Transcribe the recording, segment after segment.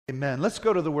Amen. Let's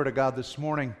go to the Word of God this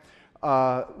morning.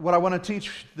 What I want to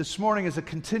teach this morning is a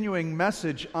continuing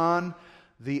message on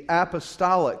the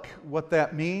apostolic, what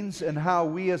that means, and how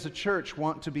we as a church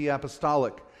want to be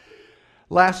apostolic.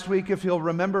 Last week, if you'll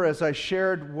remember, as I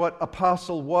shared what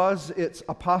apostle was, it's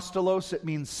apostolos, it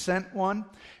means sent one.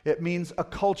 It means a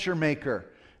culture maker.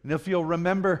 And if you'll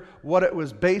remember, what it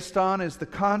was based on is the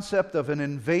concept of an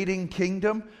invading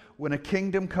kingdom. When a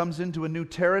kingdom comes into a new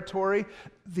territory,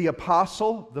 the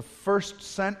apostle, the first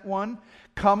sent one,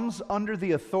 comes under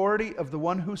the authority of the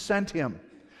one who sent him.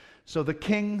 So the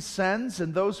king sends,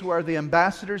 and those who are the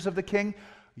ambassadors of the king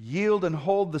yield and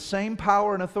hold the same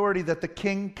power and authority that the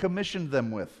king commissioned them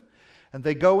with. And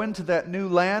they go into that new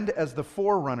land as the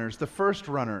forerunners, the first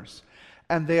runners.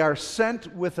 And they are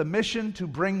sent with a mission to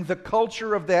bring the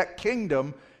culture of that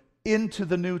kingdom into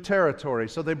the new territory.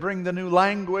 So they bring the new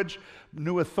language,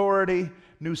 new authority,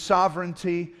 new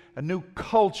sovereignty, a new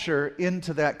culture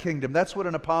into that kingdom. That's what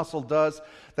an apostle does.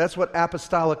 That's what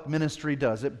apostolic ministry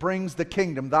does. It brings the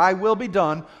kingdom. Thy will be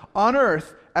done on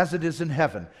earth as it is in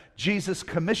heaven. Jesus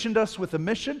commissioned us with a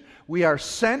mission. We are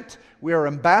sent. We are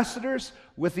ambassadors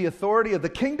with the authority of the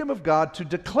kingdom of God to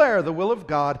declare the will of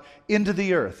God into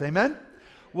the earth. Amen?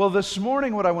 Well, this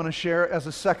morning what I want to share as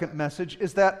a second message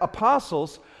is that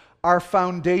apostles are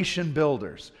foundation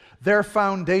builders. They're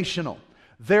foundational.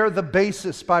 They're the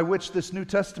basis by which this New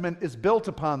Testament is built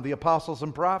upon, the apostles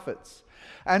and prophets.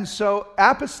 And so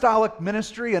apostolic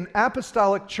ministry and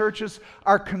apostolic churches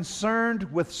are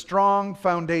concerned with strong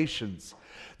foundations.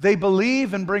 They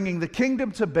believe in bringing the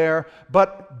kingdom to bear,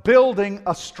 but building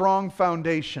a strong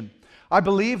foundation. I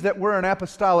believe that we're an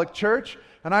apostolic church,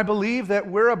 and I believe that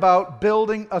we're about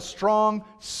building a strong,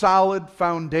 solid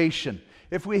foundation.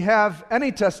 If we have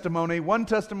any testimony, one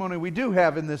testimony we do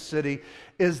have in this city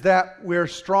is that we're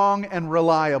strong and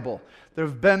reliable. There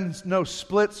have been no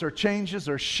splits or changes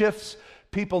or shifts.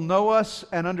 People know us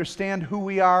and understand who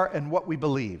we are and what we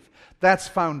believe. That's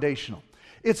foundational.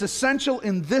 It's essential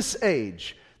in this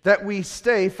age that we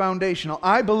stay foundational.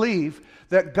 I believe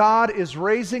that God is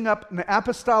raising up an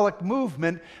apostolic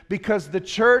movement because the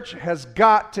church has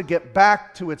got to get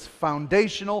back to its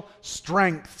foundational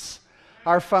strengths.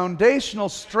 Our foundational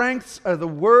strengths are the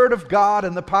Word of God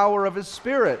and the power of His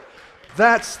Spirit.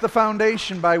 That's the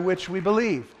foundation by which we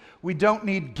believe. We don't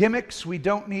need gimmicks. We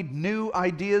don't need new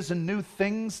ideas and new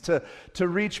things to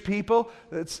reach people.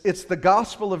 It's the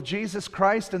gospel of Jesus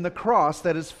Christ and the cross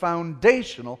that is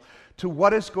foundational to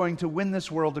what is going to win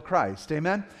this world to Christ.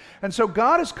 Amen? And so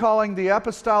God is calling the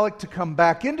apostolic to come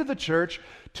back into the church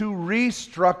to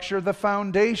restructure the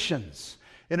foundations.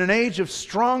 In an age of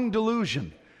strong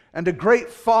delusion and a great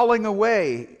falling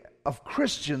away of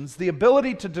Christians, the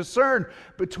ability to discern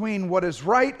between what is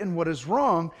right and what is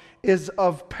wrong is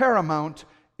of paramount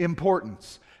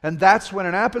importance. And that's when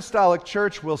an apostolic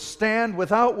church will stand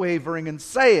without wavering and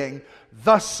saying,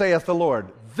 "Thus saith the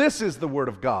Lord." This is the word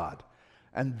of God,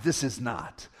 and this is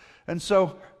not. And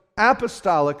so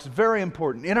apostolic's very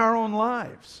important in our own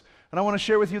lives. And I want to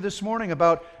share with you this morning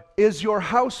about, is your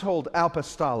household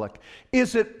apostolic?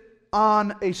 Is it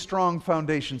on a strong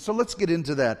foundation? So let's get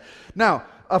into that. Now,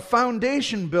 a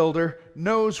foundation builder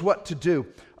knows what to do.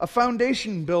 A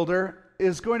foundation builder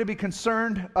is going to be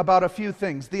concerned about a few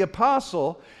things. The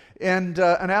apostle and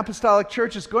an apostolic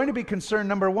church is going to be concerned,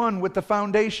 number one, with the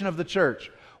foundation of the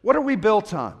church. What are we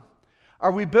built on?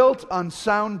 Are we built on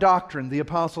sound doctrine, the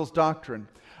apostles' doctrine?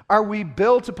 Are we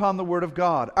built upon the Word of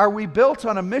God? Are we built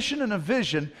on a mission and a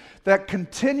vision that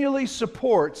continually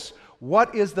supports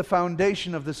what is the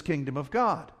foundation of this kingdom of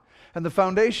God? And the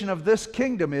foundation of this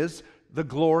kingdom is the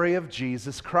glory of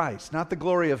Jesus Christ. Not the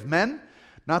glory of men,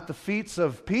 not the feats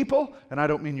of people, and I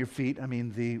don't mean your feet, I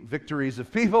mean the victories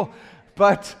of people,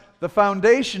 but the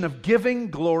foundation of giving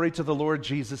glory to the Lord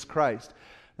Jesus Christ.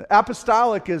 The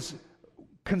apostolic is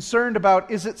concerned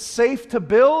about, is it safe to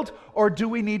build or do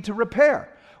we need to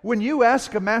repair? When you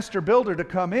ask a master builder to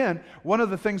come in, one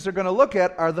of the things they're going to look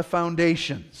at are the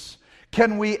foundations.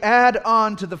 Can we add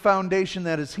on to the foundation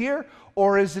that is here,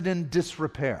 or is it in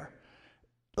disrepair?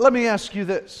 Let me ask you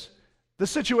this. The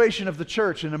situation of the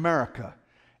church in America.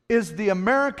 Is the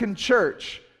American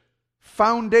church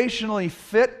foundationally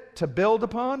fit to build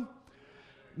upon?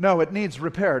 No, it needs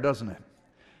repair, doesn't it?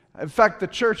 In fact, the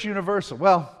church universal,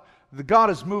 God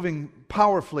is moving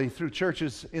powerfully through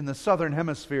churches in the southern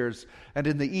hemispheres and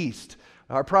in the east.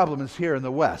 Our problem is here in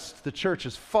the West. The church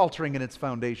is faltering in its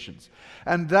foundations.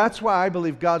 And that's why I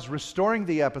believe God's restoring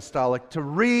the apostolic to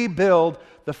rebuild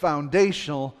the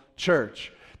foundational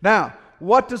church. Now,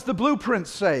 what does the blueprint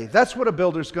say? That's what a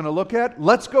builder's going to look at.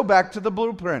 Let's go back to the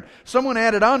blueprint. Someone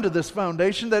added on to this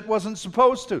foundation that wasn't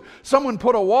supposed to. Someone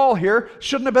put a wall here,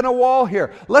 shouldn't have been a wall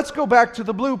here. Let's go back to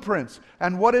the blueprints.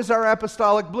 And what is our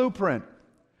apostolic blueprint?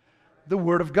 The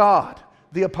Word of God,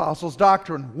 the apostles'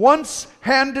 doctrine, once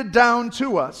handed down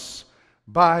to us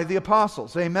by the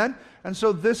apostles. Amen? And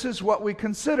so this is what we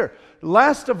consider.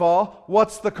 Last of all,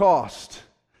 what's the cost?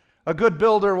 A good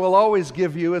builder will always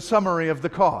give you a summary of the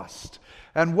cost.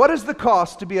 And what is the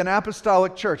cost to be an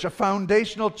apostolic church, a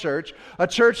foundational church, a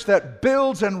church that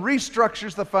builds and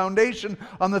restructures the foundation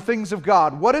on the things of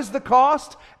God? What is the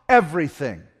cost?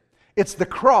 Everything. It's the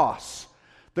cross.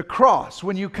 The cross.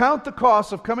 When you count the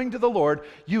cost of coming to the Lord,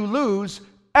 you lose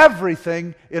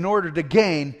everything in order to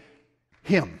gain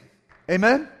Him.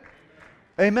 Amen?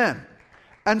 Amen.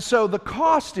 And so the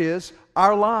cost is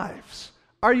our lives.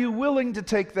 Are you willing to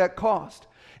take that cost?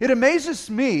 It amazes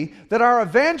me that our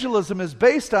evangelism is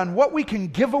based on what we can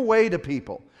give away to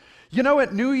people. You know,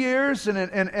 at New Year's and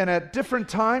at different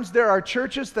times, there are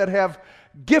churches that have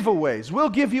giveaways. We'll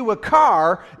give you a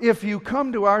car if you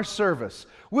come to our service.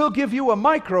 We'll give you a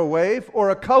microwave or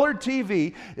a colored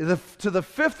TV to the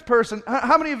fifth person.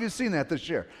 How many of you have seen that this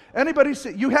year? Anybody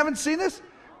see? You haven't seen this?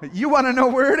 You want to know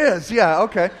where it is? Yeah,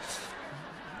 okay.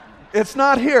 It's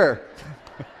not here.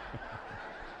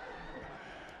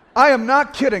 I am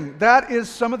not kidding. That is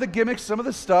some of the gimmicks, some of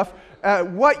the stuff,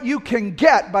 what you can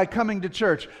get by coming to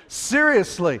church.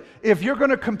 Seriously, if you're going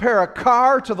to compare a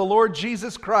car to the Lord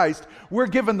Jesus Christ, we're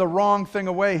giving the wrong thing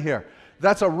away here.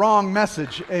 That's a wrong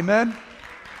message. Amen?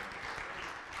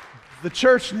 The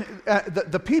church,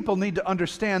 the people need to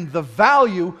understand the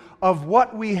value of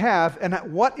what we have and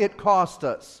what it cost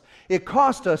us. It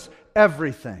cost us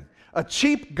everything. A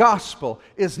cheap gospel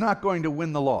is not going to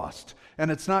win the lost, and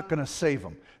it's not going to save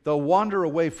them. They'll wander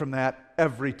away from that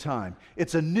every time.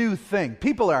 It's a new thing.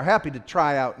 People are happy to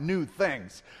try out new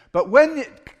things. But when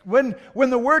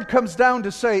the word comes down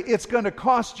to say it's going to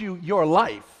cost you your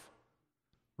life,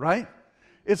 right?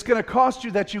 It's going to cost you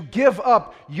that you give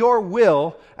up your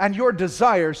will and your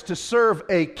desires to serve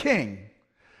a king.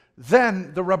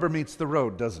 Then the rubber meets the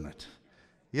road, doesn't it?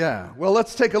 Yeah. Well,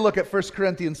 let's take a look at 1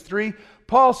 Corinthians 3.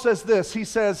 Paul says this. He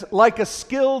says, like a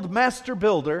skilled master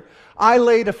builder, I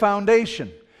laid a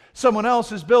foundation. Someone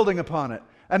else is building upon it.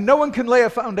 And no one can lay a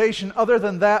foundation other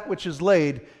than that which is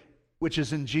laid, which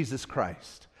is in Jesus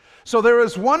Christ. So there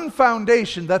is one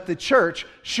foundation that the church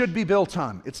should be built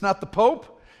on. It's not the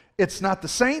Pope. It's not the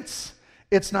saints.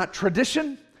 It's not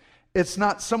tradition. It's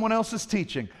not someone else's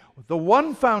teaching. The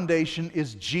one foundation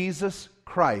is Jesus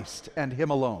Christ and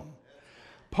Him alone.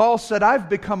 Paul said, I've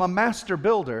become a master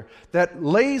builder that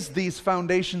lays these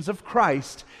foundations of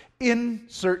Christ in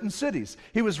certain cities.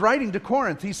 He was writing to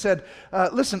Corinth. He said,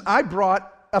 listen, I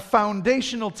brought a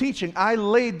foundational teaching. I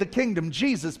laid the kingdom,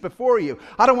 Jesus, before you.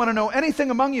 I don't want to know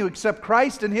anything among you except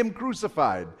Christ and Him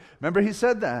crucified. Remember, he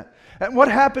said that. And what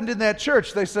happened in that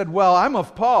church? They said, well, I'm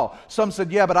of Paul. Some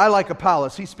said, yeah, but I like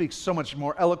Apollos. He speaks so much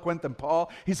more eloquent than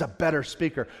Paul. He's a better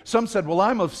speaker. Some said, well,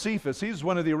 I'm of Cephas. He's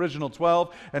one of the original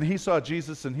 12, and he saw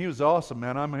Jesus, and he was awesome,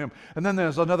 man. I'm him. And then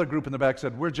there's another group in the back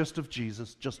said, we're just of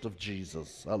Jesus, just of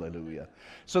Jesus. Hallelujah.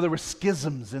 So there were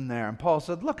schisms in there. And Paul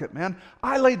said, look it, man,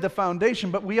 I laid the foundation,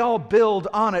 but we all build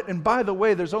on it. And by the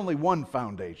way, there's only one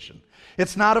foundation.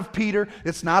 It's not of Peter,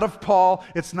 it's not of Paul,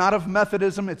 it's not of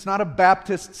Methodism, it's not of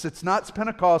Baptists, it's not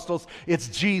Pentecostals, it's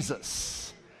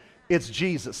Jesus. It's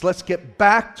Jesus. Let's get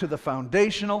back to the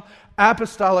foundational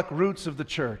apostolic roots of the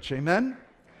church. Amen?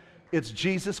 It's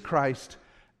Jesus Christ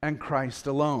and Christ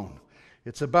alone.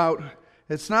 It's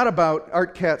not about,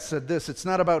 Art Katz said this, it's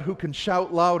not about who can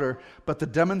shout louder, but the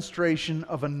demonstration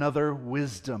of another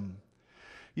wisdom.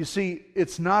 You see,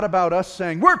 it's not about us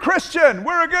saying, we're Christian,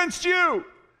 we're against you.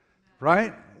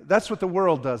 Right? That's what the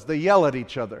world does. They yell at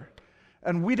each other.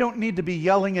 And we don't need to be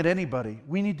yelling at anybody.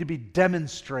 We need to be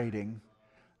demonstrating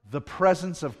the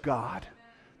presence of God,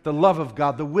 the love of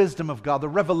God, the wisdom of God, the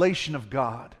revelation of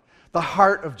God, the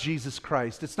heart of Jesus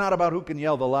Christ. It's not about who can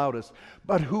yell the loudest,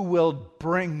 but who will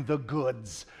bring the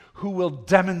goods, who will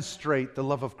demonstrate the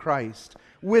love of Christ,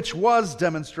 which was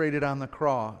demonstrated on the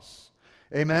cross.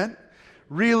 Amen?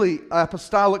 Really,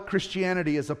 apostolic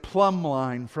Christianity is a plumb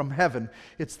line from heaven.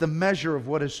 It's the measure of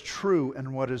what is true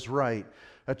and what is right.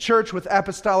 A church with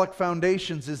apostolic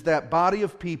foundations is that body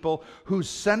of people whose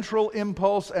central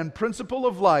impulse and principle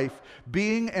of life,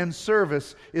 being and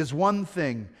service, is one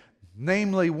thing,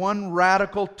 namely one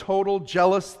radical, total,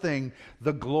 jealous thing,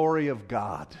 the glory of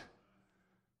God.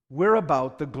 We're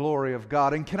about the glory of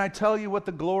God. And can I tell you what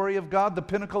the glory of God, the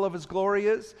pinnacle of His glory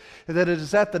is? That it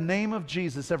is at the name of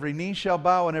Jesus, every knee shall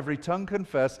bow and every tongue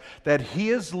confess that He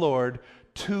is Lord,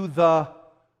 to the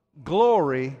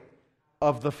glory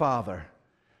of the Father.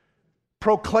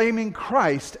 Proclaiming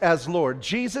Christ as Lord,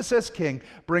 Jesus as King,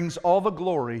 brings all the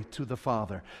glory to the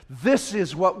Father. This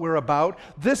is what we're about.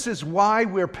 This is why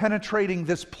we're penetrating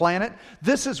this planet.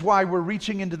 This is why we're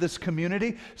reaching into this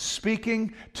community,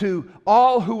 speaking to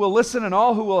all who will listen and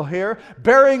all who will hear,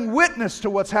 bearing witness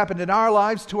to what's happened in our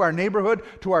lives, to our neighborhood,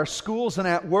 to our schools and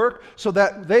at work, so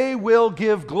that they will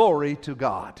give glory to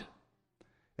God.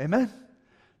 Amen?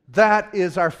 That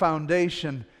is our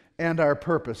foundation and our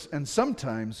purpose, and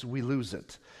sometimes we lose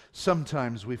it.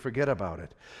 Sometimes we forget about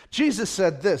it. Jesus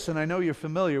said this, and I know you're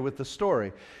familiar with the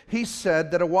story. He said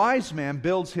that a wise man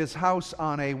builds his house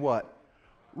on a what?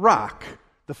 Rock.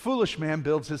 The foolish man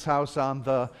builds his house on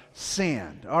the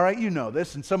sand. All right, you know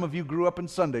this, and some of you grew up in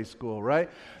Sunday school, right?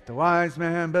 The wise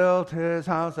man built his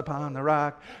house upon the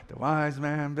rock. The wise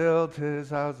man built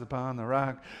his house upon the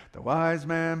rock. The wise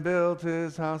man built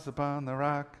his house upon the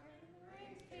rock.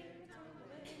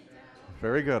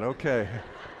 Very good, okay.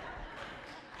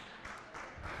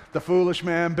 The foolish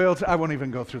man built, I won't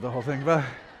even go through the whole thing, but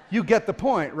you get the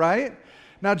point, right?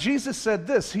 Now Jesus said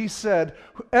this, He said,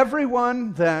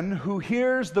 everyone then who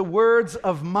hears the words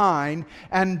of mine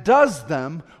and does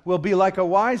them will be like a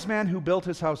wise man who built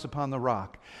his house upon the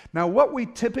rock. Now what we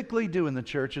typically do in the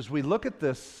church is we look at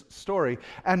this story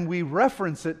and we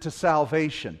reference it to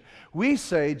salvation. We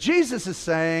say, Jesus is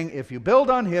saying, if you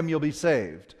build on Him, you'll be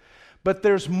saved. But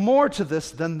there's more to this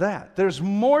than that. There's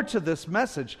more to this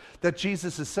message that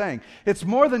Jesus is saying. It's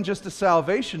more than just a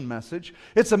salvation message.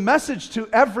 It's a message to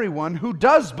everyone who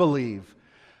does believe,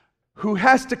 who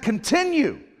has to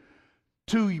continue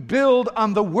to build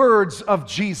on the words of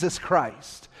Jesus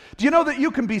Christ. Do you know that you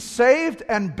can be saved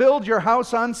and build your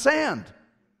house on sand?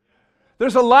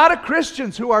 There's a lot of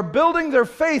Christians who are building their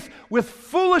faith with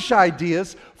foolish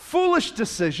ideas, foolish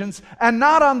decisions, and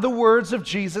not on the words of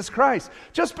Jesus Christ.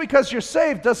 Just because you're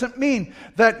saved doesn't mean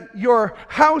that your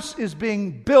house is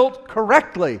being built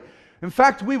correctly. In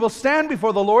fact, we will stand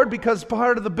before the Lord because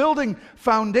part of the building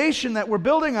foundation that we're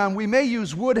building on, we may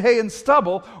use wood, hay, and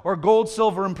stubble, or gold,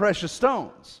 silver, and precious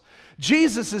stones.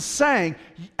 Jesus is saying,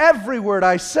 every word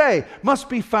I say must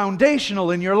be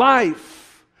foundational in your life.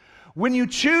 When you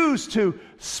choose to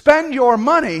spend your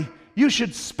money, you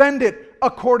should spend it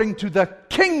according to the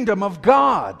kingdom of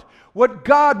God, what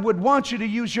God would want you to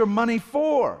use your money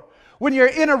for. When you're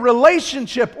in a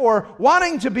relationship or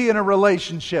wanting to be in a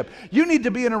relationship, you need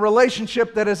to be in a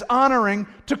relationship that is honoring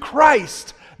to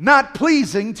Christ, not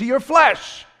pleasing to your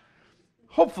flesh.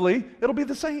 Hopefully, it'll be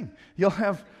the same.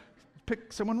 You'll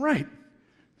pick someone right.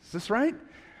 Is this right?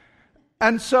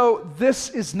 And so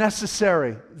this is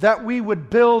necessary, that we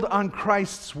would build on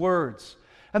Christ's words.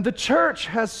 And the church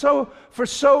has for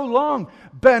so long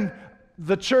been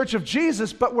the church of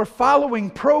Jesus, but we're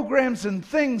following programs and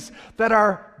things that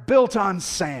are built on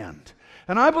sand.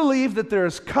 And I believe that there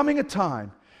is coming a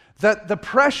time that the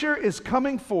pressure is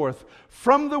coming forth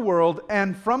from the world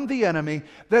and from the enemy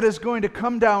that is going to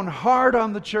come down hard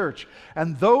on the church.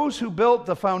 And those who built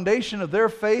the foundation of their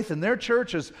faith and their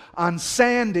churches on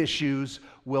sand issues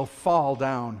will fall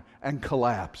down and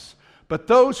collapse. But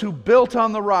those who built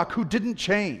on the rock, who didn't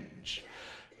change,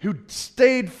 who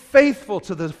stayed faithful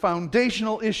to the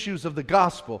foundational issues of the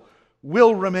gospel,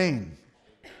 will remain.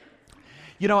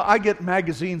 You know, I get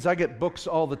magazines, I get books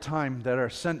all the time that are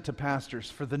sent to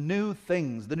pastors for the new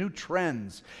things, the new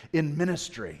trends in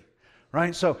ministry,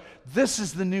 right? So this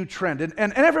is the new trend,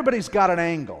 and everybody's got an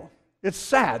angle. It's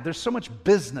sad. There's so much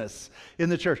business in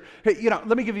the church. Hey, you know,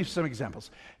 let me give you some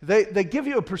examples. They give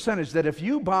you a percentage that if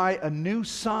you buy a new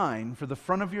sign for the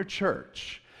front of your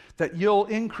church, that you'll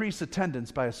increase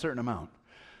attendance by a certain amount.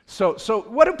 So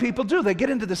what do people do? They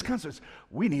get into this concept.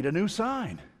 We need a new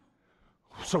sign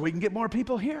so we can get more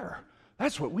people here.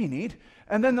 That's what we need.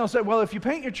 And then they'll say, well, if you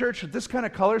paint your church with this kind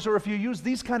of colors, or if you use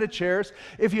these kind of chairs,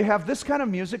 if you have this kind of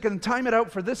music and time it out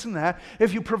for this and that,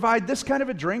 if you provide this kind of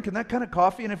a drink and that kind of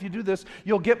coffee, and if you do this,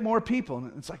 you'll get more people.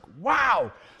 And it's like,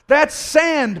 wow, that's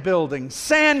sand building,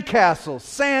 sand castle,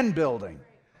 sand building.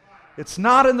 It's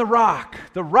not in the rock.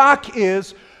 The rock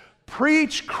is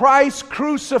preach Christ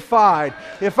crucified.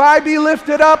 If I be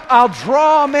lifted up, I'll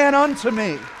draw men unto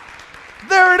me.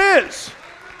 There it is.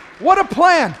 What a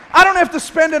plan. I don't have to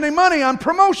spend any money on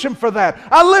promotion for that.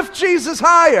 I lift Jesus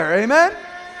higher. Amen?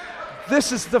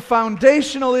 This is the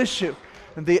foundational issue.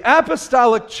 And the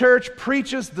Apostolic Church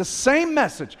preaches the same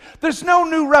message. There's no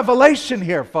new revelation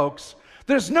here, folks.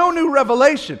 There's no new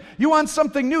revelation. You want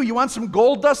something new? You want some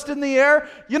gold dust in the air?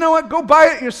 You know what? Go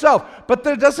buy it yourself. But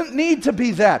there doesn't need to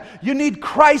be that. You need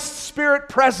Christ's Spirit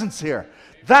presence here.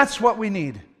 That's what we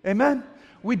need. Amen?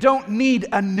 We don't need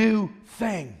a new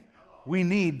thing. We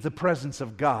need the presence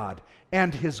of God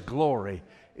and His glory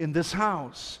in this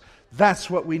house. That's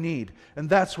what we need. And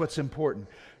that's what's important.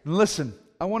 Listen,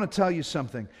 I want to tell you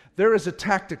something. There is a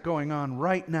tactic going on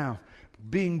right now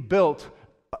being built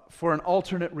for an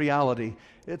alternate reality.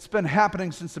 It's been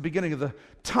happening since the beginning of the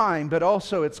time, but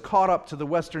also it's caught up to the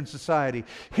Western society.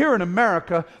 Here in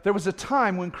America, there was a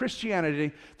time when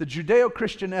Christianity, the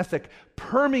Judeo-Christian ethic,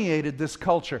 permeated this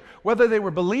culture. Whether they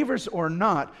were believers or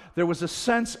not, there was a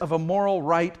sense of a moral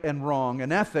right and wrong,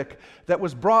 an ethic that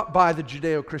was brought by the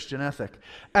Judeo-Christian ethic.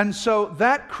 And so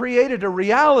that created a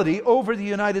reality over the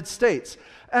United States.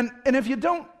 And if you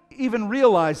don't even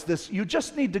realize this, you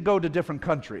just need to go to different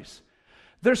countries.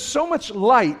 There's so much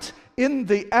light in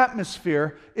the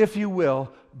atmosphere, if you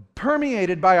will,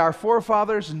 permeated by our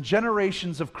forefathers and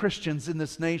generations of Christians in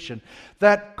this nation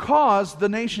that caused the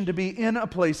nation to be in a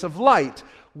place of light.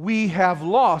 We have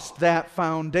lost that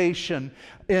foundation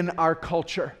in our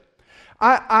culture.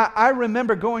 I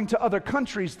remember going to other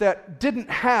countries that didn't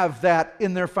have that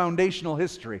in their foundational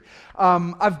history.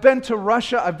 I've been to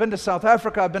Russia, I've been to South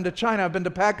Africa, I've been to China, I've been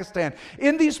to Pakistan.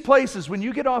 In these places, when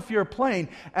you get off your plane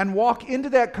and walk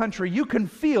into that country, you can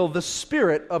feel the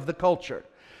spirit of the culture.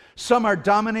 Some are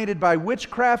dominated by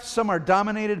witchcraft, some are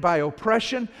dominated by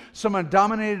oppression, some are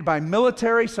dominated by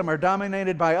military, some are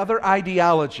dominated by other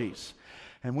ideologies.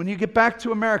 And when you get back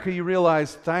to America, you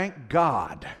realize, thank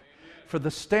God for the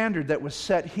standard that was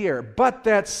set here. But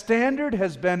that standard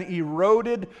has been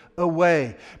eroded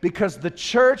away because the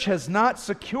church has not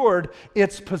secured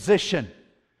its position.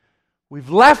 We've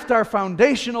left our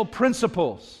foundational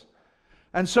principles.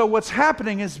 And so what's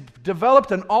happening is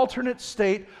developed an alternate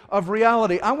state of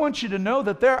reality. I want you to know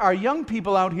that there are young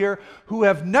people out here who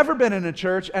have never been in a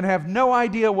church and have no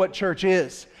idea what church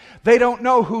is. They don't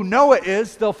know who Noah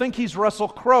is. They'll think he's Russell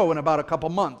Crowe in about a couple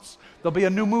months. There'll be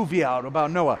a new movie out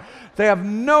about Noah. They have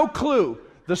no clue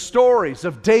the stories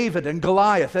of David and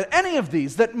Goliath and any of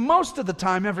these that most of the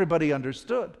time everybody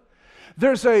understood.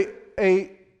 There's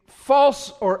a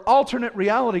false or alternate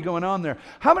reality going on there.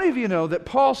 How many of you know that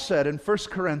Paul said in 1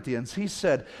 Corinthians, he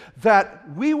said that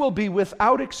we will be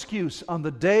without excuse on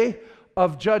the day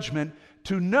of judgment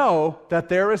to know that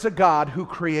there is a God who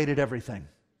created everything.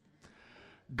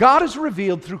 God is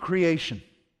revealed through creation.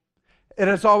 It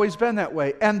has always been that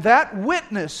way. And that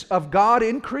witness of God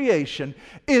in creation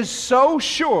is so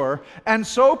sure and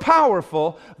so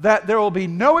powerful that there will be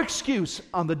no excuse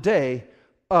on the day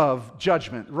of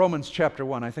judgment. Romans chapter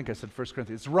 1. I think I said 1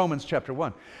 Corinthians. It's Romans chapter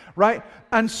 1. Right?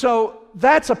 And so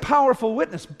that's a powerful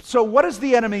witness. So what has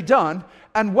the enemy done?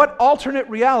 And what alternate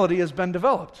reality has been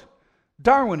developed?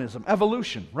 Darwinism,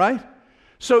 evolution, right?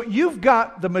 So you've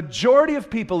got the majority of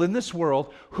people in this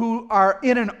world who are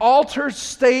in an altered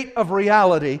state of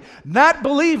reality, not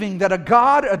believing that a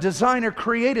God, a designer,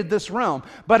 created this realm,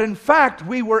 but in fact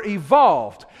we were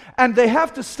evolved. And they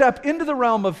have to step into the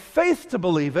realm of faith to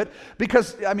believe it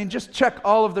because, just check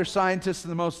all of their scientists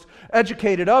and the most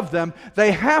educated of them.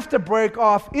 They have to break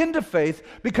off into faith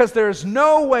because there's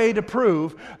no way to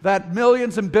prove that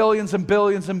millions and billions and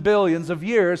billions and billions of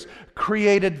years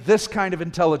created this kind of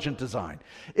intelligent design.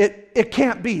 It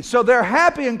can't be. So they're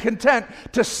happy and content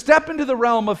to step into the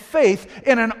realm of faith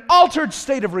in an altered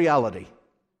state of reality.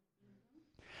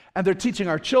 And they're teaching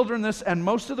our children this, and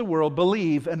most of the world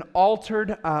believe an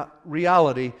altered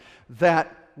reality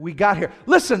that we got here.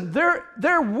 Listen,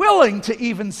 they're willing to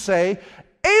even say,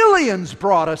 aliens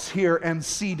brought us here and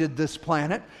seeded this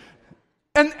planet.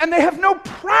 And they have no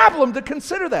problem to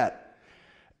consider that.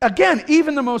 Again,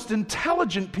 even the most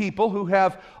intelligent people who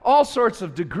have all sorts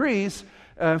of degrees,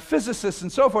 physicists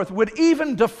and so forth, would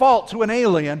even default to an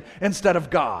alien instead of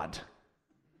God.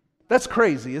 That's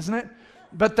crazy, isn't it?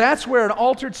 But that's where an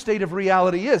altered state of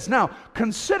reality is. Now,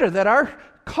 consider that our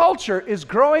culture is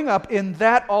growing up in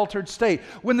that altered state,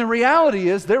 when the reality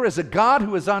is there is a God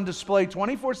who is on display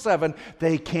 24/7.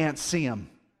 They can't see Him.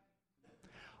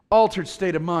 Altered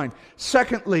state of mind.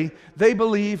 Secondly, they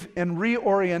believe in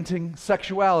reorienting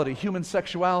sexuality, human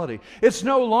sexuality. It's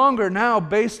no longer now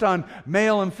based on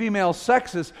male and female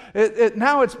sexes.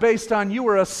 Now it's based on you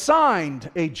were assigned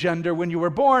a gender when you were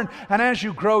born, and as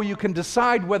you grow, you can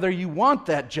decide whether you want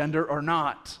that gender or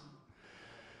not.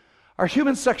 Our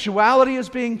human sexuality is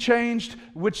being changed,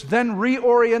 which then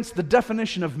reorients the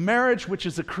definition of marriage, which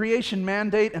is a creation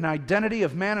mandate and identity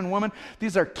of man and woman.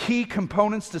 These are key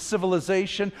components to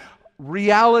civilization.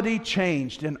 Reality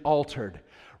changed and altered.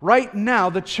 Right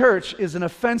now, the church is an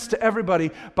offense to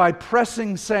everybody by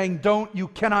saying, you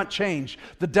cannot change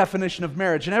the definition of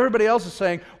marriage. And everybody else is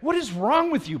saying, what is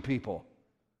wrong with you people?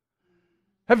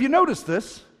 Have you noticed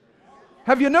this?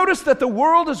 Have you noticed that the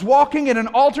world is walking in an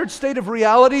altered state of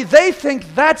reality? They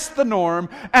think that's the norm,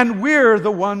 and we're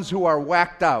the ones who are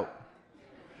whacked out.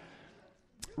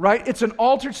 Right? It's an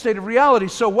altered state of reality.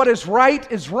 So what is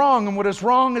right is wrong, and what is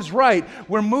wrong is right.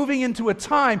 We're moving into a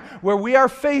time where we are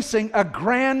facing a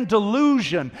grand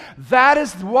delusion. That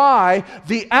is why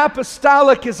the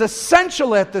apostolic is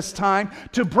essential at this time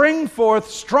to bring forth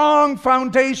strong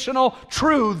foundational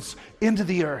truths into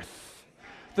the earth.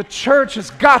 The church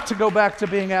has got to go back to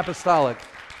being apostolic.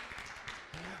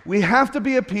 We have to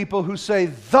be a people who say,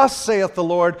 thus saith the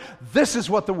Lord, this is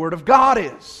what the Word of God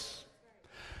is.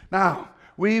 Now,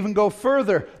 we even go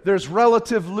further. There's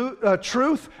relative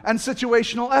truth and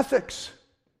situational ethics.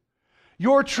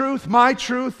 Your truth, my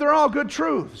truth, they're all good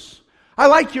truths. I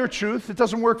like your truth. It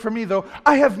doesn't work for me, though.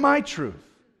 I have my truth.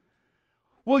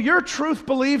 Well, your truth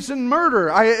believes in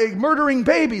murdering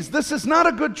babies. This is not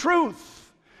a good truth.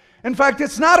 In fact,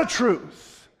 it's not a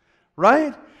truth,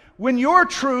 right? When your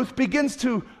truth begins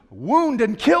to wound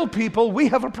and kill people, we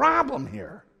have a problem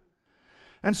here.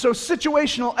 And so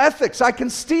situational ethics, I can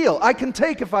steal, I can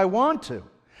take if I want to.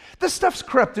 This stuff's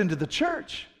crept into the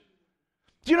church.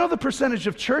 Do you know the percentage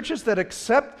of churches that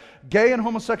accept gay and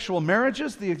homosexual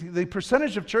marriages? The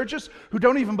percentage of churches who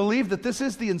don't even believe that this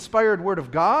is the inspired Word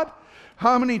of God?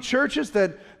 How many churches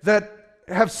that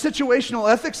have situational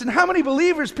ethics, and how many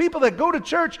believers, people that go to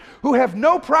church who have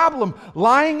no problem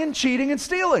lying and cheating and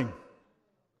stealing?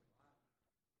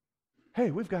 Hey,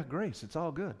 we've got grace. It's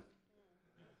all good.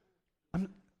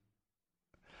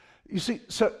 You see,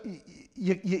 so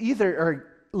you either are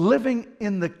living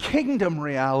in the kingdom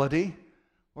reality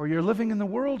or you're living in the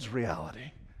world's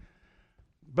reality.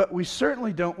 But we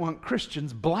certainly don't want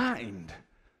Christians blind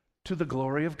to the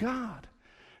glory of God.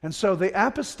 And so the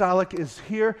apostolic is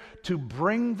here to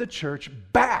bring the church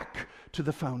back to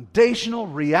the foundational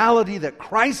reality that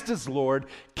Christ is Lord,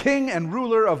 King and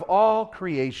ruler of all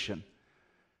creation,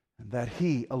 and that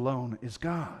He alone is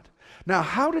God. Now,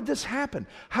 how did this happen?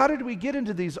 How did we get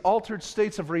into these altered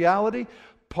states of reality?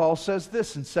 Paul says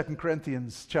this in 2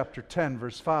 Corinthians chapter 10,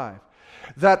 verse 5.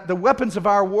 That the weapons of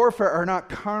our warfare are not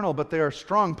carnal, but they are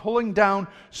strong, pulling down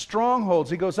strongholds.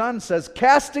 He goes on and says,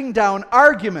 casting down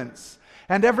arguments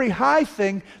and every high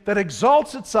thing that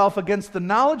exalts itself against the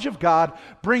knowledge of God,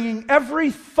 bringing every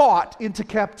thought into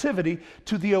captivity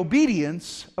to the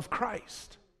obedience of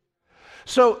Christ.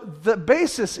 So the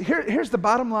basis, here's the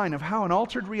bottom line of how an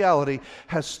altered reality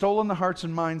has stolen the hearts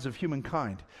and minds of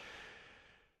humankind.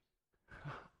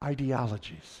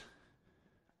 Ideologies.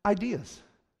 Ideas.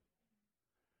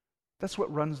 That's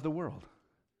what runs the world.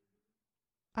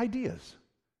 Ideas.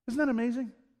 Isn't that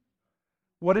amazing?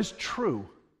 What is true?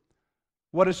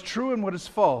 What is true and what is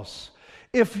false?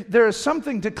 If there is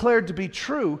something declared to be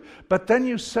true, but then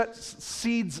you set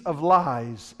seeds of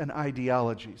lies and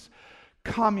ideologies.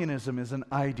 Communism is an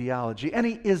ideology.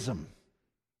 Any ism,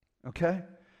 okay?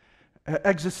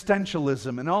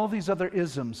 Existentialism and all these other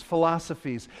isms,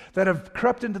 philosophies that have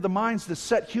crept into the minds to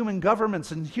set human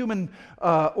governments and human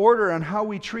order on how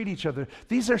we treat each other.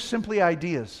 These are simply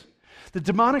ideas. The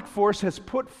demonic force has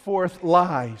put forth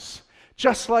lies.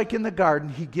 Just like in the garden,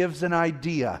 he gives an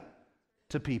idea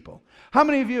to people. How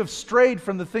many of you have strayed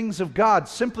from the things of God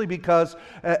simply because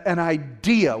an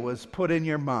idea was put in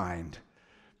your mind?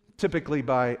 Typically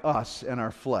by us and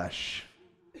our flesh.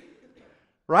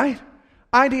 Right?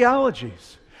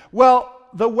 Ideologies. Well,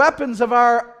 the weapons of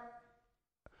our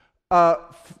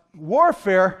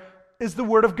warfare is the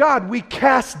Word of God. We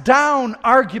cast down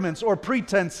arguments or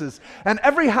pretenses and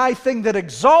every high thing that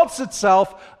exalts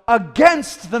itself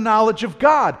against the knowledge of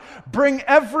God. Bring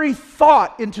every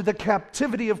thought into the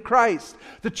captivity of Christ.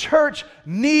 The church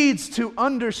needs to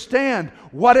understand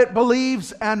what it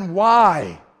believes and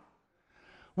why.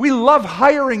 We love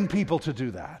hiring people to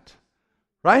do that,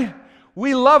 right?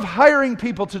 We love hiring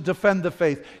people to defend the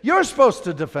faith. You're supposed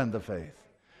to defend the faith.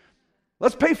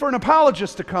 Let's pay for an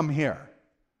apologist to come here,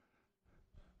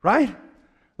 right?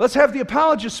 Let's have the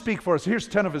apologist speak for us. Here's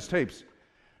 10 of his tapes.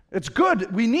 It's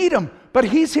good. We need him. But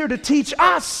he's here to teach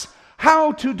us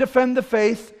how to defend the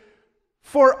faith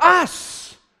for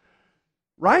us,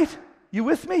 right? You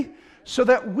with me? So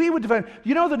that we would defend.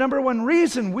 You know the number one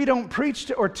reason we don't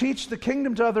preach or teach the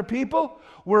kingdom to other people?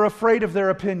 We're afraid of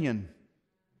their opinion.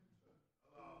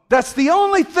 That's the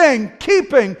only thing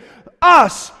keeping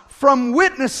us from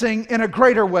witnessing in a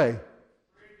greater way.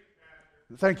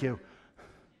 Thank you.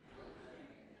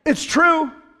 It's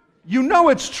true. You know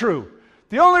it's true.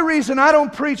 The only reason I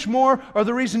don't preach more or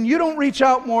the reason you don't reach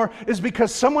out more is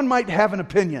because someone might have an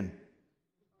opinion.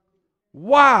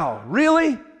 Wow,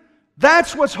 really?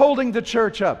 That's what's holding the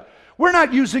church up. We're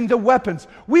not using the weapons.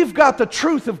 We've got the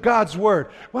truth of God's Word.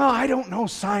 Well, I don't know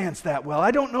science that well.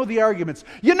 I don't know the arguments.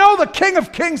 You know the King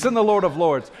of Kings and the Lord of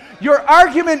Lords. Your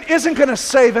argument isn't going to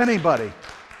save anybody.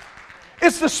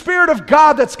 It's the Spirit of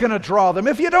God that's going to draw them.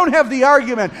 If you don't have the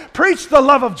argument, preach the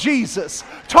love of Jesus.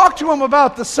 Talk to them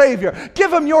about the Savior.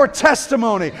 Give them your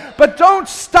testimony. But don't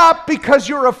stop because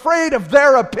you're afraid of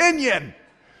their opinion.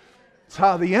 It's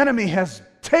how the enemy has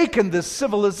taken this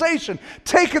civilization,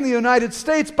 taken the United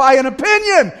States by an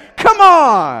opinion. Come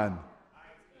on!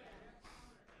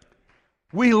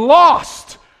 We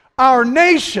lost our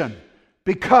nation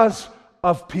because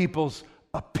of people's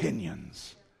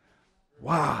opinions.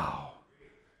 Wow.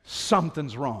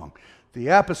 Something's wrong. The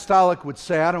apostolic would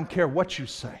say, I don't care what you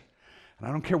say, and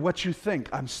I don't care what you think.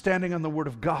 I'm standing on the Word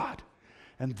of God,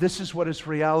 and this is what is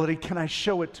reality. Can I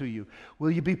show it to you? Will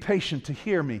you be patient to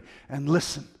hear me and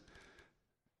listen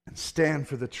and stand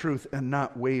for the truth and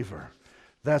not waver?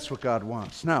 That's what God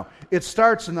wants. Now, it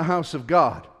starts in the house of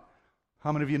God.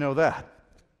 How many of you know that?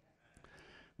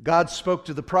 God spoke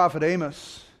to the prophet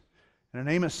Amos, and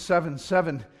in Amos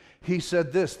 7:7, he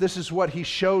said this. This is what he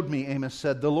showed me, Amos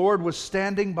said. The Lord was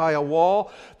standing by a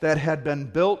wall that had been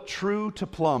built true to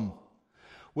plumb,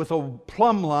 with a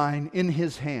plumb line in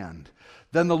his hand.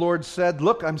 Then the Lord said,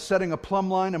 look, I'm setting a plumb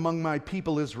line among my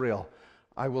people Israel.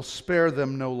 I will spare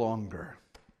them no longer.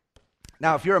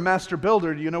 Now, if you're a master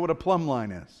builder, you know what a plumb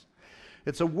line is.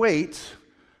 It's a weight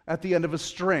at the end of a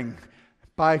string.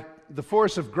 By the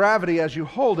force of gravity, as you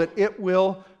hold it, it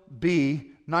will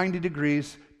be 90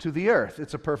 degrees to the earth.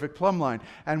 It's a perfect plumb line.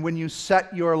 And when you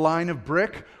set your line of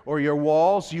brick or your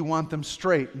walls, you want them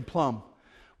straight and plumb.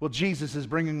 Well, Jesus is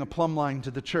bringing a plumb line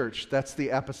to the church. That's the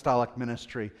apostolic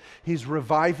ministry. He's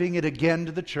reviving it again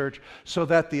to the church so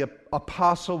that the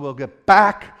apostle will get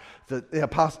back, the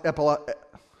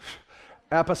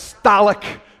apostolic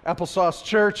applesauce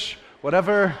church,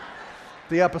 whatever,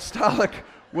 the apostolic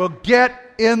will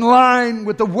get in line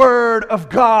with the Word of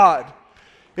God.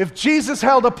 If Jesus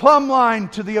held a plumb line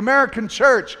to the American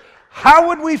church, how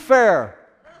would we fare?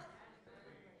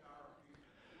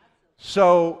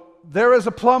 So there is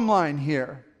a plumb line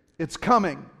here. It's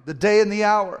coming, the day and the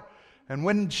hour. And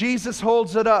when Jesus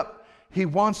holds it up, He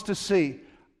wants to see,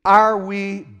 are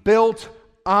we built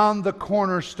on the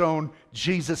cornerstone,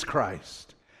 Jesus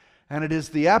Christ? And it is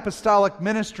the apostolic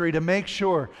ministry to make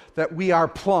sure that we are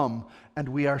plumb and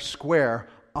we are square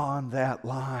on that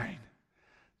line.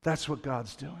 That's what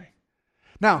God's doing.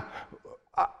 Now,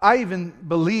 I even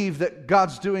believe that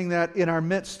God's doing that in our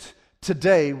midst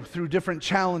today through different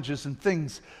challenges and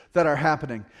things that are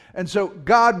happening. And so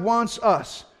God wants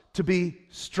us to be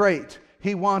straight.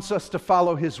 He wants us to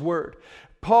follow His Word.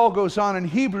 Paul goes on in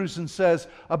Hebrews and says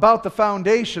about the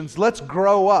foundations, let's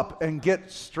grow up and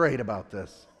get straight about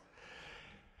this.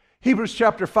 Hebrews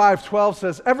chapter 5:12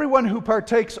 says, everyone who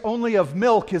partakes only of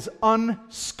milk is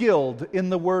unskilled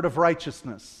in the word of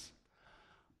righteousness.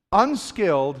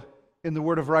 Unskilled in the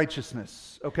word of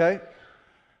righteousness, okay?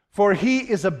 For he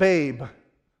is a babe,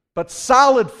 but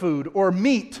solid food or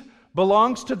meat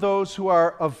belongs to those who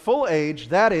are of full age,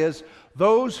 that is,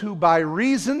 those who by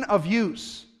reason of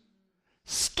use,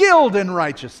 skilled in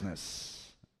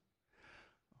righteousness,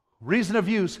 reason of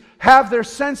use, have their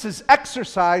senses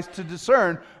exercised to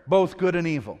discern both good and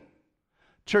evil.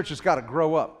 Church has got to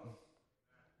grow up.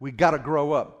 We got to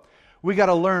grow up. We got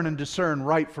to learn and discern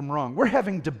right from wrong. We're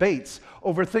having debates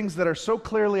over things that are so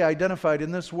clearly identified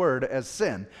in this word as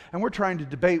sin, and we're trying to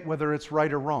debate whether it's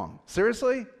right or wrong.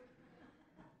 Seriously?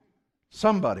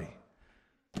 Somebody.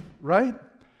 Right?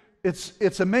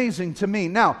 It's amazing to me.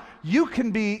 Now, you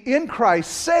can be in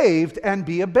Christ saved and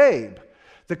be a babe.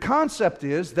 The concept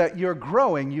is that you're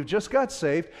growing, you've just got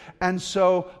saved, and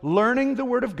so learning the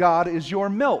Word of God is your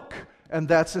milk, and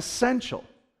that's essential.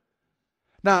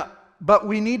 Now, but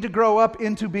we need to grow up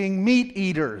into being meat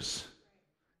eaters,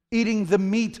 eating the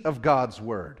meat of God's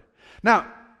Word. Now,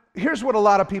 here's what a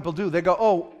lot of people do. They go,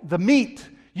 oh, the meat,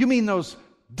 you mean those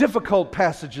difficult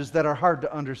passages that are hard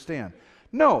to understand.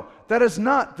 No, that is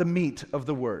not the meat of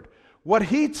the Word. What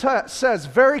he says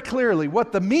very clearly,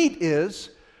 what the meat is,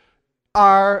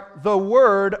 are the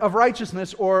word of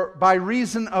righteousness, or by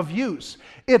reason of use.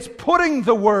 It's putting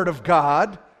the Word of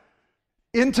God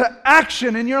into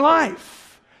action in your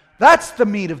life. That's the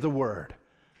meat of the Word.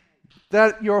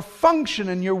 That your function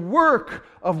and your work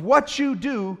of what you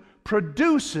do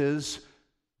produces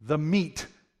the meat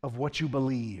of what you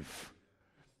believe.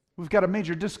 We've got a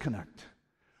major disconnect.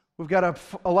 We've got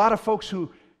a lot of folks who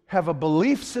have a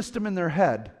belief system in their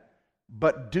head,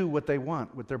 but do what they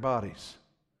want with their bodies.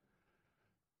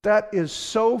 That is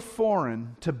so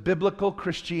foreign to biblical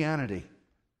Christianity.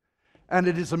 And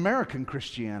it is American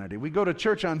Christianity. We go to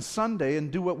church on Sunday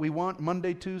and do what we want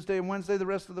Monday, Tuesday, and Wednesday the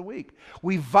rest of the week.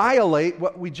 We violate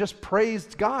what we just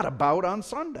praised God about on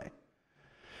Sunday.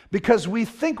 Because we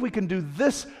think we can do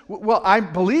this. Well, I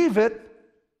believe it.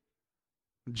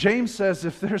 James says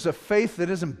if there's a faith that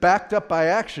isn't backed up by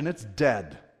action, it's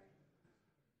dead.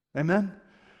 Amen?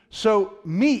 So,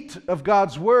 meat of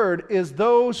God's Word is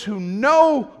those who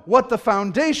know what the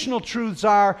foundational truths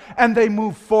are and they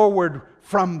move forward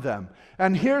from them.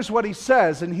 And here's what he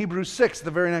says in Hebrews 6,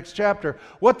 the very next chapter,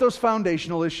 what those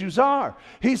foundational issues are.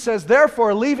 He says,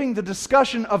 therefore, leaving the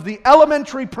discussion of the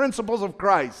elementary principles of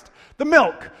Christ, the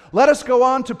milk, let us go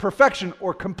on to perfection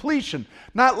or completion,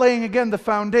 not laying again the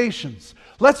foundations.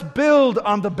 Let's build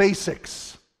on the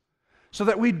basics so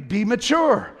that we'd be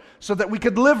mature, so that we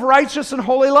could live righteous and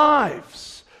holy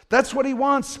lives. That's what he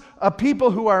wants, a people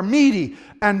who are meaty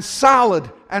and solid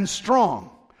and strong.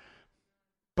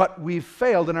 But we've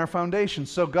failed in our foundations,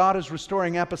 so God is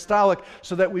restoring apostolic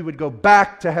so that we would go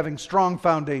back to having strong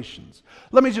foundations.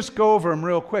 Let me just go over them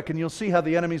real quick, and you'll see how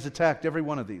the enemy's attacked every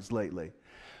one of these lately.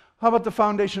 How about the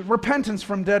foundation? Repentance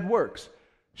from dead works.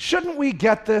 Shouldn't we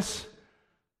get this?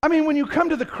 I mean, when you come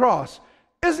to the cross,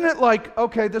 isn't it like,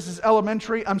 okay, this is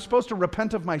elementary, I'm supposed to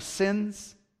repent of my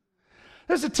sins?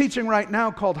 There's a teaching right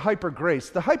now called hyper grace.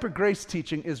 The hyper grace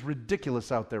teaching is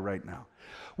ridiculous out there right now,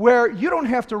 where you don't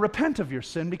have to repent of your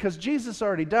sin because Jesus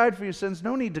already died for your sins.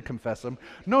 No need to confess them.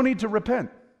 No need to repent.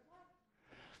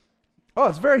 Oh,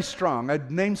 it's very strong.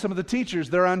 I'd name some of the teachers.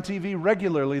 They're on TV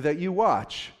regularly that you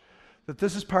watch. That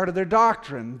this is part of their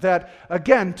doctrine. That,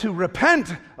 again, to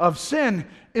repent of sin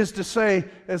is to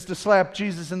slap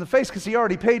Jesus in the face because he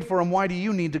already paid for him. Why do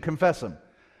you need to confess him?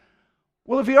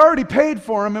 Well, if he already paid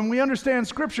for him and we understand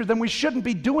Scripture, then we shouldn't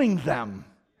be doing them.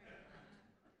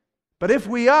 But if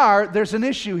we are, there's an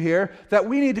issue here that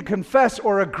we need to confess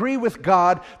or agree with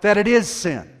God that it is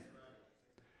sin.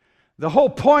 The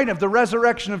whole point of the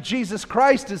resurrection of Jesus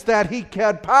Christ is that he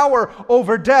had power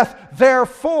over death.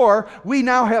 Therefore, we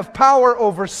now have power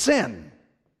over sin.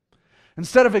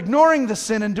 Instead of ignoring the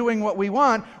sin and doing what we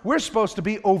want, we're supposed to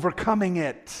be overcoming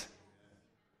it.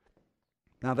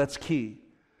 Now that's key.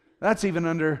 That's even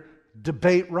under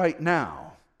debate right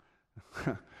now.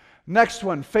 Next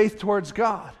one, faith towards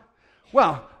God.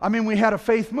 Well, I mean, we had a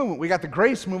faith movement. We got the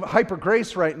grace movement, hyper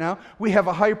grace right now. We have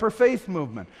a hyper faith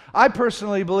movement. I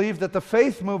personally believe that the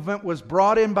faith movement was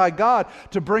brought in by God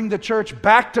to bring the church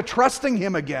back to trusting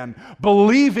him again,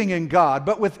 believing in God.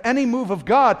 But with any move of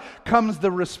God comes the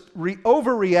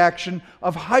overreaction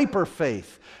of hyper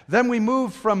faith. Then we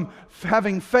move from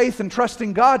having faith and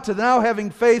trusting God to now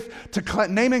having faith to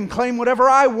name and claim whatever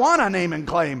I want to name and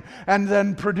claim, and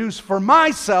then produce for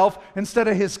myself instead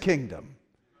of his kingdom.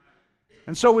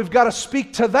 And so we've got to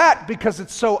speak to that because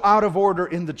it's so out of order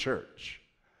in the church.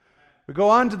 We go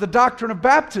on to the doctrine of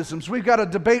baptisms. We've got a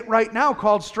debate right now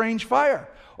called Strange Fire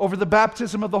over the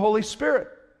baptism of the Holy Spirit.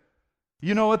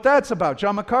 You know what that's about.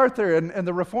 John MacArthur and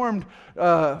the Reformed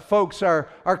folks are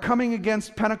coming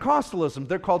against Pentecostalism.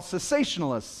 They're called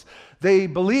cessationalists. They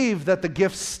believe that the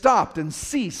gifts stopped and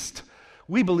ceased.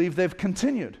 We believe they've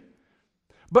continued.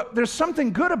 But there's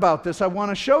something good about this I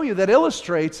want to show you that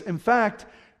illustrates, in fact,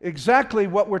 exactly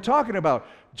what we're talking about.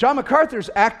 John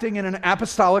MacArthur's acting in an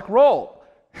apostolic role.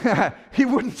 He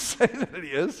wouldn't say that he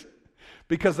is,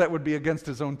 because that would be against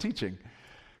his own teaching,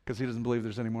 because he doesn't believe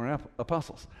there's any more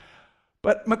apostles.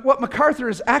 But what MacArthur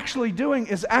is actually doing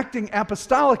is acting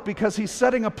apostolic because he's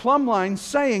setting a plumb line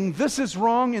saying this is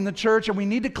wrong in the church and we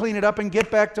need to clean it up and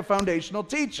get back to foundational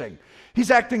teaching.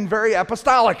 He's acting very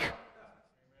apostolic,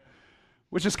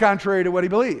 which is contrary to what he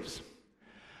believes.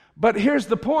 But here's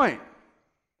the point.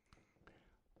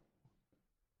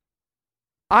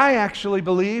 I actually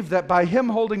believe that by him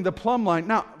holding the plumb line,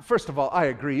 now, first of all, I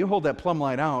agree, you hold that plumb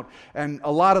line out, and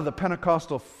a lot of the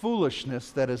Pentecostal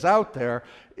foolishness that is out there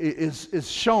is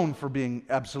shown for being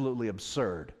absolutely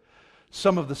absurd.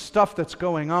 Some of the stuff that's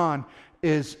going on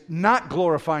is not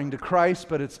glorifying to Christ,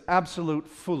 but it's absolute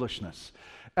foolishness.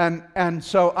 And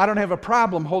so I don't have a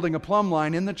problem holding a plumb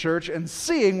line in the church and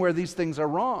seeing where these things are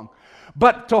wrong.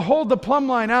 But to hold the plumb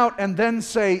line out and then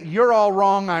say, you're all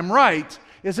wrong, I'm right,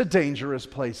 is a dangerous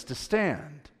place to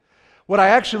stand. What I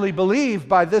actually believe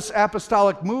by this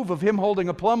apostolic move of him holding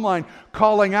a plumb line,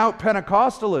 calling out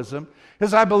Pentecostalism,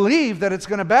 is I believe that it's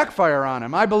going to backfire on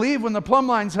him. I believe when the plumb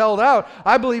line's held out,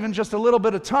 I believe in just a little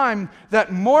bit of time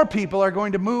that more people are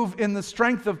going to move in the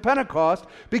strength of Pentecost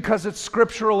because it's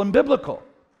scriptural and biblical.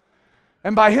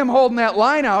 And by him holding that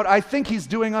line out, I think he's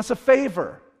doing us a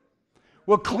favor.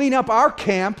 We'll clean up our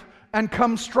camp and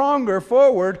come stronger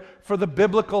forward for the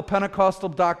biblical Pentecostal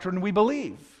doctrine we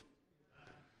believe.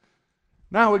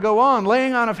 Now we go on,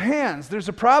 laying on of hands. There's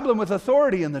a problem with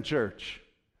authority in the church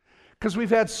because we've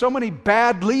had so many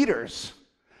bad leaders,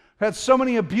 had so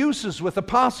many abuses with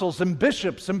apostles and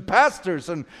bishops and pastors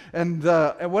and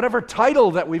whatever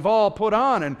title that we've all put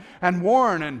on and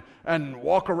worn and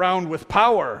walk around with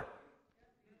power.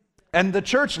 And the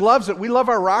church loves it. We love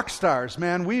our rock stars,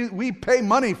 man. We pay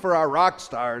money for our rock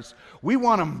stars. We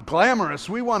want them glamorous.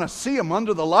 We want to see them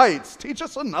under the lights. Teach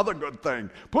us another good thing.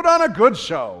 Put on a good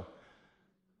show.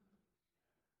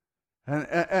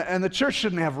 And the church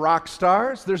shouldn't have rock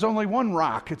stars. There's only one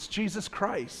rock. It's Jesus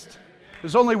Christ.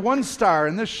 There's only one star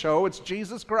in this show. It's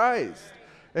Jesus Christ.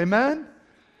 Amen?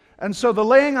 And so the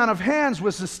laying on of hands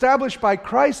was established by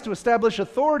Christ to establish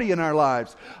authority in our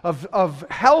lives, of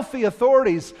healthy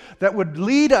authorities that would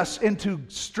lead us into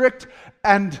strict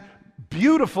and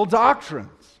beautiful doctrines.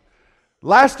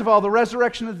 Last of all, the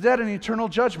resurrection of the dead and eternal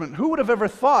judgment. Who would have ever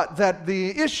thought that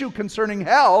the issue concerning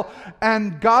hell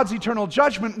and God's eternal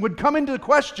judgment would come into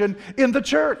question in the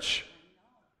church?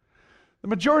 The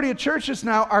majority of churches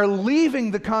now are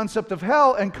leaving the concept of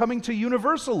hell and coming to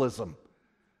universalism.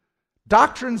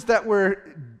 Doctrines that were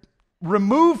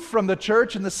removed from the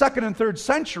church in the 2nd and 3rd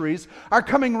centuries are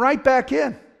coming right back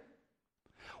in.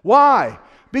 Why?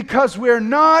 Because we're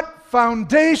not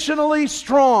foundationally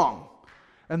strong.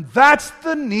 And that's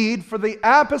the need for the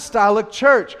Apostolic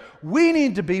Church. We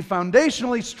need to be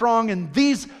foundationally strong in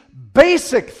these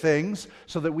basic things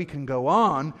so that we can go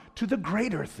on to the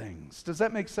greater things. Does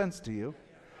that make sense to you?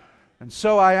 And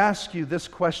so I ask you this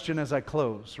question as I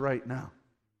close right now.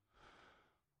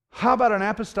 How about an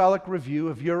apostolic review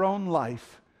of your own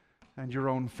life and your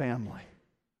own family?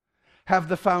 Have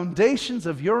the foundations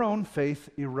of your own faith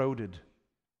eroded?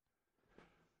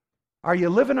 Are you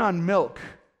living on milk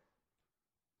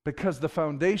because the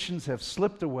foundations have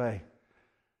slipped away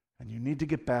and you need to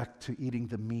get back to eating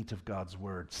the meat of God's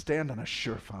Word? Stand on a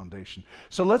sure foundation.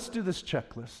 So let's do this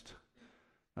checklist.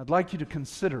 I'd like you to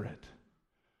consider it.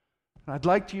 I'd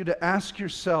like you to ask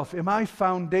yourself, am I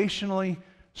foundationally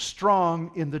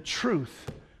strong in the truth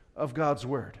of God's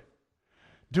Word?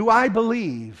 Do I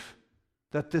believe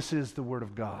that this is the Word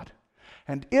of God?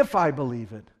 And if I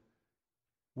believe it,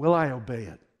 will I obey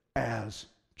it as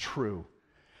true?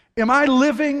 Am I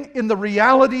living in the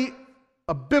reality,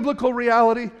 a biblical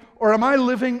reality, or am I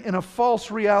living in a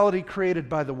false reality created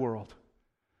by the world?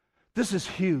 This is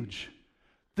huge.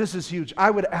 This is huge. I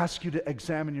would ask you to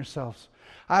examine yourselves.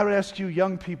 I would ask you,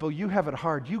 young people, you have it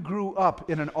hard. You grew up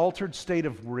in an altered state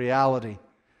of reality.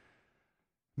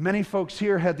 Many folks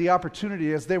here had the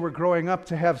opportunity as they were growing up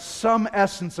to have some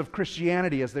essence of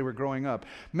Christianity as they were growing up.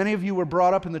 Many of you were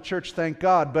brought up in the church, thank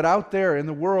God, but out there in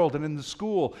the world and in the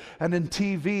school and in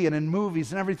TV and in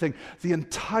movies and everything, the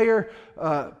entire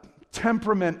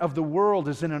temperament of the world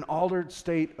is in an altered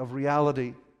state of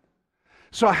reality.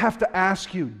 So I have to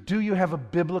ask you, do you have a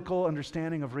biblical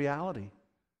understanding of reality?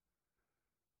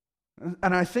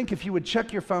 And I think if you would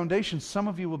check your foundation, some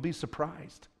of you will be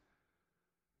surprised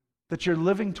that you're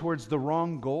living towards the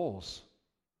wrong goals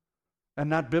and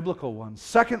not biblical ones.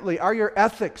 Secondly, are your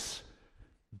ethics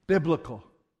biblical?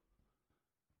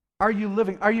 Are you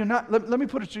living? Are you not? Let me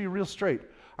put it to you real straight.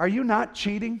 Are you not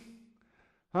cheating?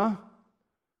 Huh?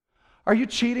 Are you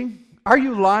cheating? Are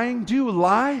you lying? Do you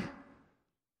lie?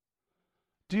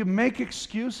 Do you make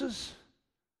excuses?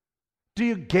 Do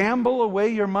you gamble away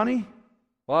your money?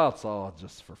 Well, it's all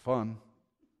just for fun.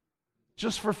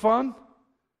 Just for fun?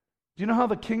 Do you know how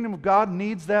the kingdom of God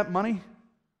needs that money?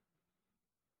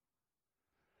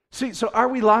 See, so are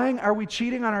we lying? Are we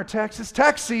cheating on our taxes?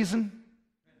 Tax season.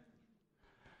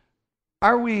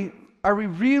 Are we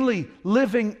really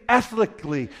living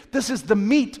ethically? This is the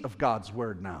meat of God's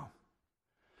Word now.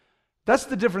 That's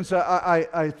the difference.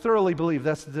 I thoroughly believe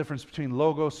that's the difference between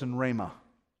logos and rhema.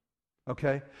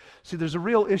 Okay? See, there's a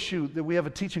real issue that we have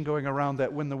a teaching going around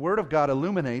that when the Word of God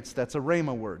illuminates, that's a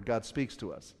rhema word. God speaks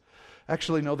to us.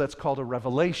 Actually, no, that's called a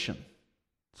revelation.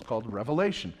 It's called a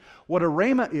revelation. What a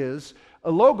rhema is,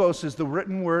 a logos is the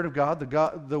written Word of God,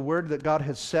 the Word that God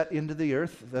has set into the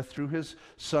earth through His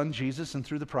Son Jesus and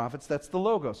through the prophets. That's the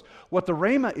logos. What the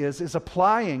rhema is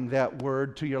applying that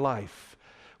Word to your life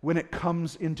when it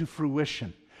comes into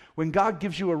fruition. When God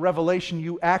gives you a revelation,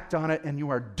 you act on it and you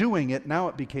are doing it. Now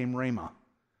it became rhema.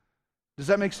 Does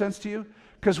that make sense to you?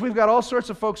 Because we've got all sorts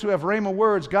of folks who have rhema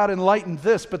words. God enlightened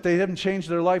this, but they haven't changed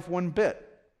their life one bit.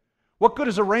 What good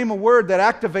is a rhema word that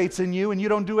activates in you and you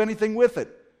don't do anything with it?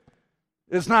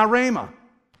 It's not rhema.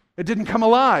 It didn't come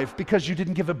alive because you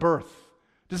didn't give it birth.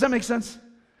 Does that make sense?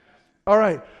 All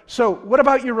right. So what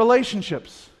about your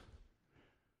relationships?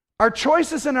 Our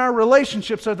choices in our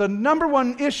relationships are the number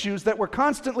one issues that we're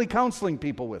constantly counseling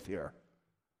people with here.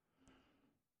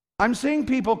 I'm seeing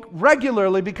people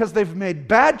regularly because they've made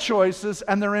bad choices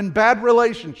and they're in bad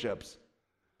relationships.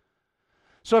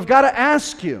 So I've got to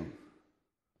ask you,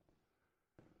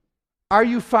 are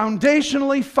you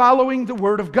foundationally following the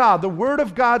Word of God? The Word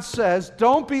of God says,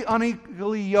 don't be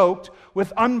unequally yoked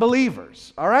with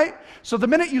unbelievers. All right? So the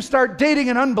minute you start dating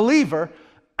an unbeliever,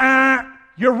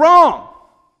 you're wrong.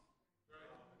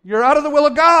 You're out of the will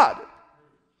of God.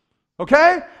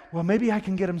 Okay? Well, maybe I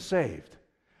can get them saved.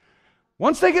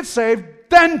 Once they get saved,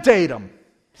 then date them.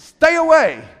 Stay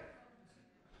away.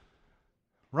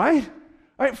 Right?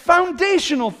 All right,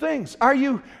 foundational things. Are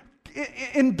you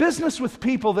in business with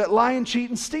people that lie and cheat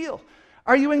and steal?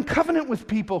 Are you in covenant with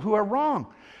people who are wrong?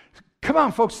 Come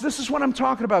on, folks, this is what I'm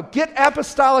talking about. Get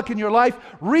apostolic in your life.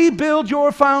 Rebuild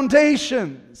your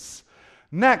foundations.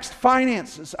 Next,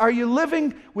 finances. Are you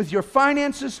living with your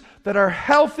finances that are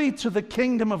healthy to the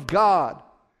kingdom of God?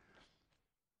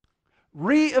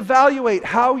 Reevaluate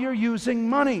how you're using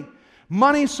money.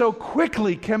 Money so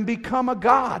quickly can become a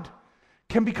god,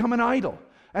 can become an idol.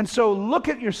 And so look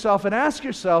at yourself and ask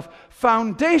yourself,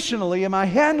 foundationally, am I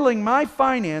handling my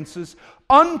finances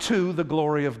unto the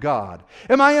glory of God?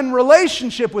 Am I in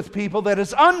relationship with people that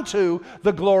is unto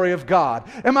the glory of God?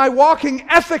 Am I walking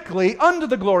ethically unto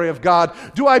the glory of God?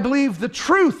 Do I believe the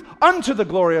truth unto the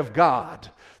glory of God?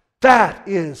 That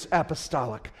is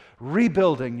apostolic.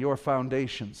 Rebuilding your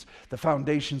foundations, the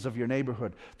foundations of your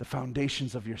neighborhood, the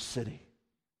foundations of your city.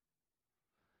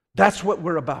 That's what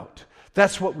we're about.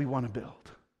 That's what we want to build.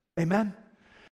 Amen?